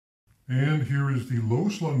And here is the low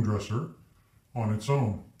slung dresser on its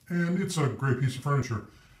own. And it's a great piece of furniture.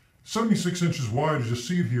 76 inches wide, as you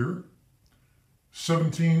see it here,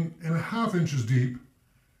 17.5 inches deep,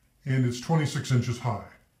 and it's 26 inches high.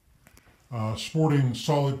 Sporting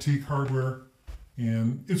solid teak hardware,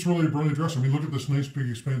 and it's really a brilliant dresser. I mean, look at this nice big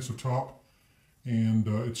expansive top, and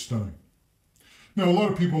it's stunning. Now, a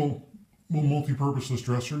lot of people will multi-purpose this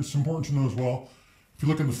dresser. It's important to know as well, if you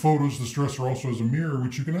look in the photos, this dresser also has a mirror,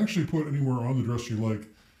 which you can actually put anywhere on the dresser you like.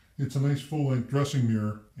 It's a nice full-length dressing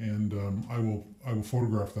mirror, and I will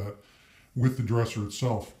photograph that with the dresser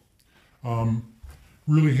itself.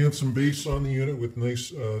 Really handsome base on the unit with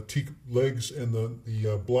nice teak legs and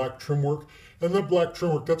the black trim work. And that black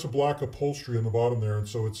trim work, that's a black upholstery on the bottom there, and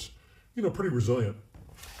so it's, you know, pretty resilient.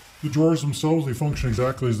 The drawers themselves, they function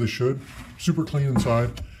exactly as they should. Super clean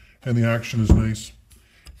inside, and the action is nice.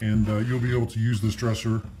 And you'll be able to use this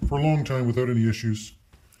dresser for a long time without any issues.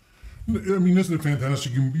 I mean, isn't it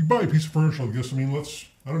fantastic? You buy a piece of furniture like this. I mean,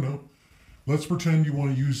 let's pretend you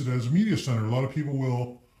want to use it as a media center. A lot of people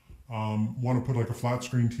will want to put like a flat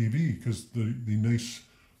screen TV because the nice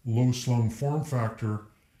low slung form factor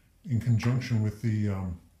in conjunction with the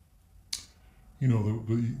you know,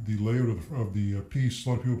 the layout of the piece. A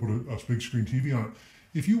lot of people put a big screen TV on it.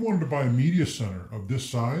 If you wanted to buy a media center of this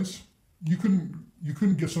size, you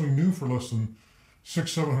couldn't get something new for less than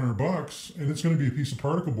 $600-700, and it's going to be a piece of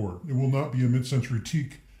particle board. It will not be a mid-century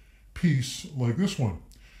teak piece like this one.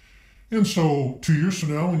 And so 2 years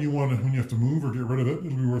from now, when you have to move or get rid of it,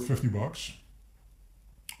 it'll be worth $50.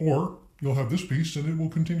 Or you'll have this piece and it will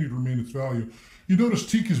continue to remain its value. You notice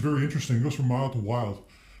teak is very interesting. It goes from mild to wild.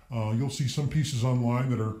 You'll see some pieces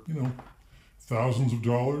online that are, you know, thousands of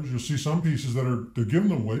dollars. You'll see some pieces that they're giving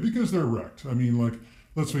them away because they're wrecked. I mean, like,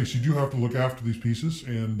 let's face it, you do have to look after these pieces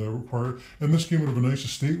and and this came out of a nice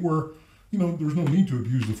estate where, you know, there's no need to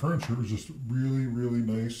abuse the furniture. It was just really, really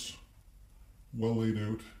nice, well laid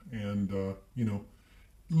out, and you know,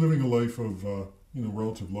 living a life of you know,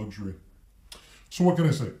 relative luxury. So what can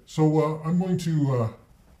I say? So I'm going to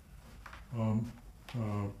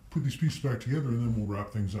put these pieces back together, and then we'll wrap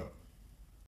things up.